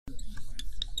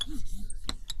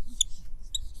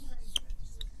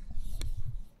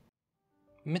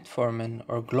Metformin,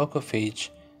 or glucophage,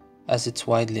 as it's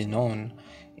widely known,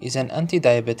 is an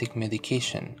anti-diabetic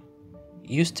medication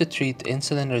used to treat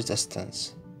insulin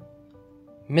resistance.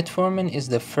 Metformin is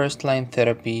the first-line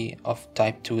therapy of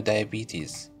type 2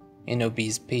 diabetes in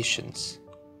obese patients.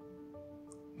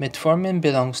 Metformin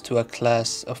belongs to a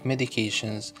class of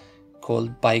medications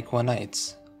called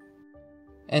biguanides,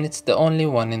 and it's the only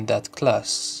one in that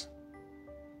class.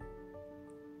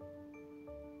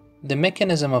 The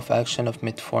mechanism of action of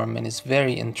metformin is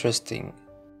very interesting,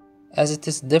 as it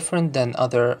is different than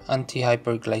other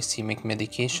anti-hyperglycemic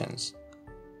medications.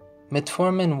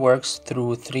 Metformin works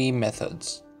through three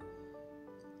methods: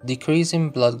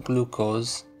 decreasing blood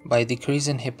glucose by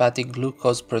decreasing hepatic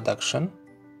glucose production,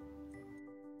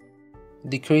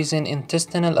 decreasing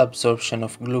intestinal absorption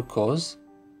of glucose,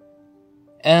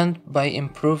 and by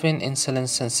improving insulin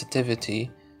sensitivity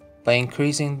by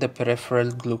increasing the peripheral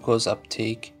glucose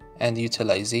uptake and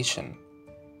utilization.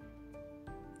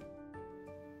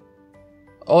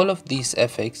 All of these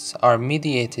effects are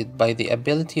mediated by the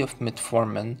ability of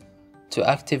metformin to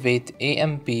activate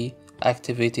AMP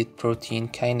activated protein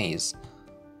kinase,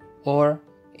 or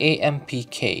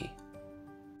AMPK.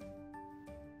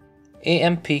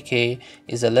 AMPK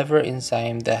is a liver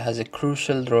enzyme that has a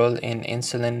crucial role in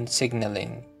insulin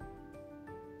signaling,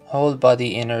 whole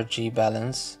body energy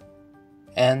balance,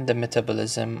 and the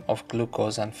metabolism of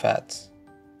glucose and fats.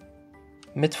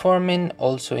 Metformin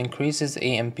also increases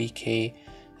AMPK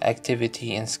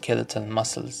activity in skeletal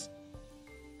muscles.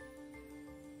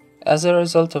 As a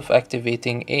result of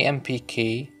activating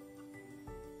AMPK,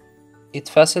 it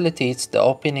facilitates the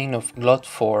opening of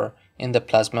GLUT4 in the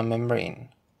plasma membrane,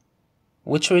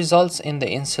 which results in the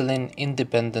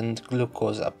insulin-independent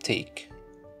glucose uptake.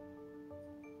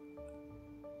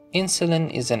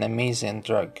 Insulin is an amazing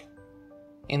drug,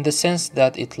 in the sense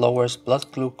that it lowers blood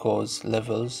glucose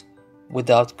levels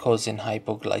without causing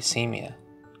hypoglycemia.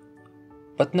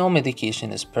 But no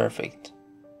medication is perfect.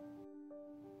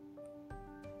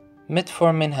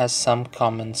 Metformin has some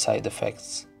common side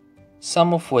effects,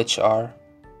 some of which are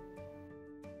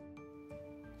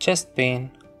chest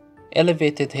pain,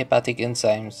 elevated hepatic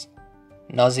enzymes,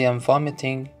 nausea and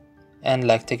vomiting, and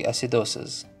lactic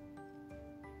acidosis.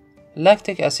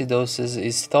 Lactic acidosis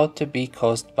is thought to be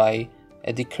caused by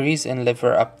a decrease in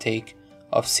liver uptake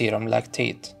of serum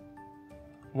lactate,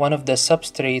 one of the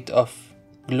substrate of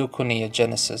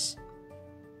gluconeogenisis.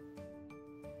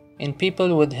 In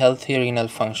people with healthy renal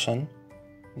function,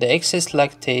 the excess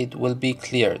lactate will be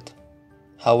cleared.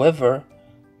 However,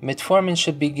 metformin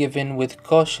should be given with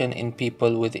caution in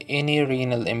people with any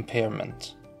renal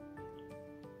impairment.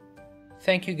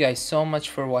 Thank you guys so much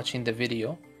for watching the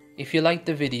video. If you liked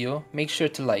the video, make sure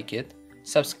to like it,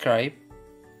 subscribe,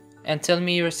 and tell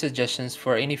me your suggestions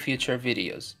for any future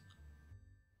videos.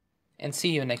 And see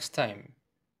you next time.